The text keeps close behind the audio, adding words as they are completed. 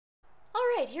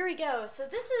Alright, here we go. So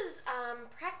this is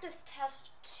practice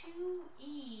test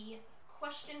 2E,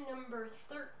 question number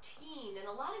 13. And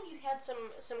a lot of you had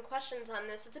some questions on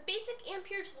this. It's a basic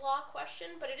Amperes Law question,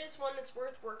 but it is one that's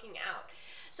worth working out.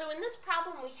 So in this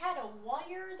problem, we had a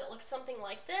wire that looked something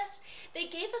like this. They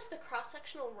gave us the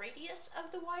cross-sectional radius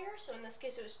of the wire, so in this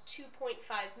case it was 2.5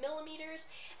 millimeters,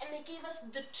 and they gave us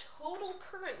the total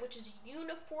current, which is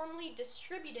uniformly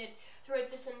distributed throughout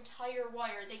this entire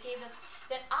wire. They gave us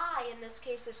that I, in this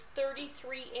case, is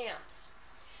 33 amps.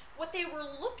 What they were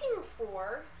looking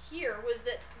for here was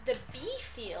that the B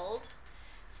field,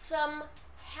 some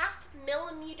 ½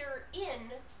 millimeter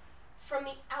in from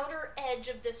the outer edge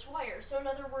of this wire. So in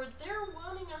other words, they're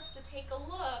wanting us to take a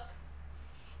look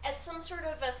at some sort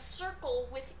of a circle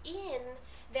within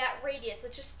that radius.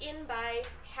 It's just in by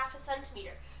 ½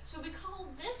 centimeter. So we call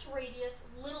this radius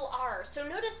little r. So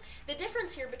notice the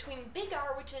difference here between big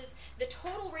R, which is the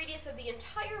total radius of the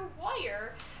entire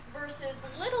wire, versus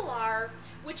little r,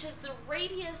 which is the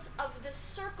radius of the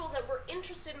circle that we're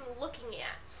interested in looking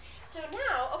at. So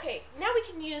now we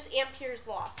can use Amperes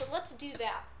Law. So let's do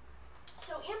that.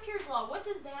 So Amperes Law, what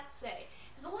does that say?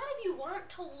 Because a lot of you want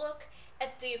to look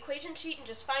at the equation sheet and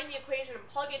just find the equation and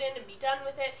plug it in and be done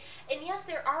with it. And yes,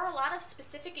 there are a lot of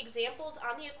specific examples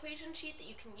on the equation sheet that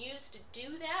you can use to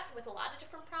do that with a lot of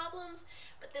different problems,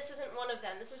 but this isn't one of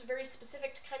them. This is very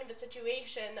specific to kind of a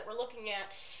situation that we're looking at.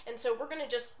 And so we're going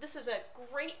to this is a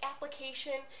great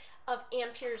application of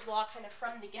Amperes Law kind of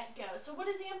from the get-go. So what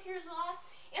is Amperes Law?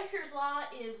 Amperes Law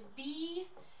is B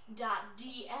dot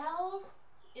dl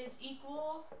is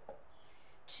equal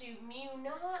to mu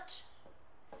naught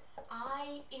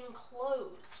I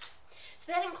enclosed.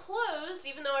 So that enclosed,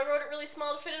 even though I wrote it really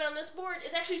small to fit it on this board,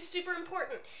 is actually super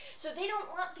important. So they don't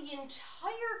want the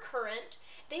entire current,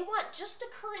 they want just the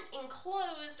current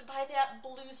enclosed by that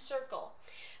blue circle.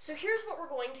 So here's what we're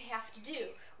going to have to do.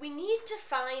 We need to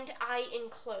find I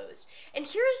enclosed. And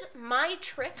here's my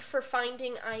trick for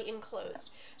finding I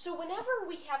enclosed. So whenever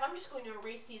we have, I'm just going to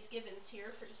erase these givens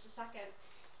here for just a second.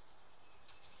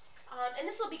 And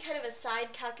this will be kind of a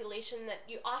side calculation that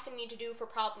you often need to do for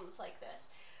problems like this.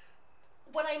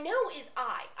 What I know is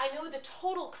I know the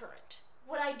total current.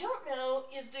 What I don't know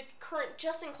is the current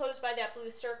just enclosed by that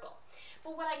blue circle.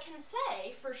 But what I can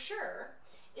say for sure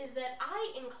is that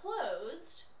I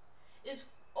enclosed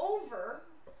is over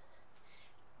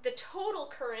the total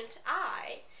current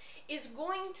I is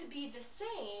going to be the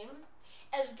same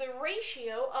as the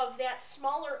ratio of that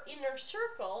smaller inner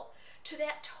circle to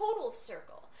that total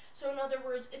circle. So in other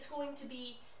words, it's going to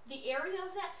be the area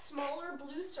of that smaller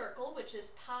blue circle, which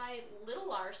is pi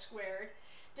little r squared,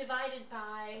 divided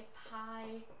by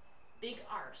pi big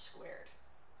R squared.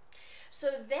 So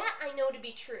that I know to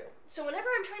be true. So whenever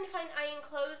I'm trying to find I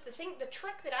enclosed, the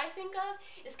trick that I think of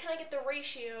is can I get the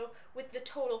ratio with the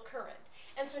total current?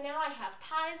 And so now I have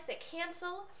pi's that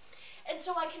cancel, and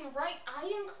so I can write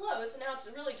I enclosed, and now it's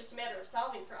really just a matter of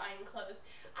solving for I enclosed.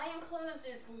 I enclosed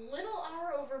is little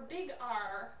r over big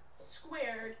R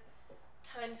squared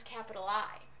times capital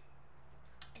I.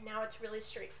 And now it's really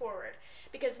straightforward,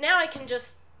 because now I can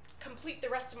just complete the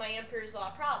rest of my Amperes Law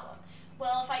problem.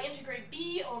 Well, if I integrate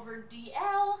B over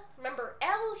dl, remember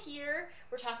L here,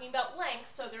 we're talking about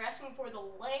length, so they're asking for the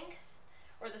length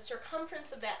or the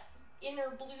circumference of that inner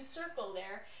blue circle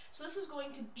there. So this is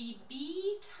going to be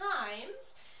B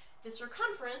times the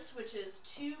circumference, which is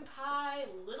 2 pi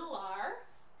little r,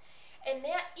 and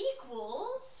that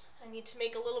equals, I need to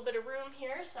make a little bit of room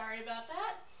here, sorry about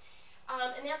that,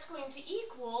 and that's going to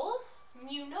equal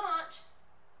mu naught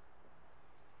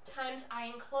times I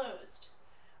enclosed,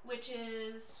 which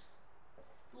is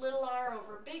little r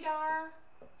over big R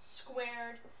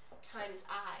squared times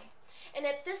I. And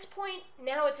at this point,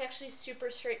 now it's actually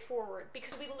super straightforward,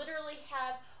 because we literally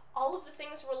have all of the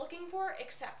things we're looking for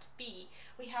except B.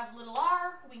 We have little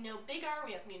r, we know big R,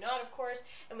 we have mu naught of course,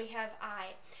 and we have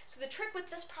I. So the trick with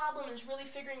this problem is really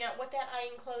figuring out what that I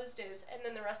enclosed is, and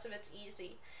then the rest of it's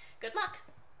easy. Good luck!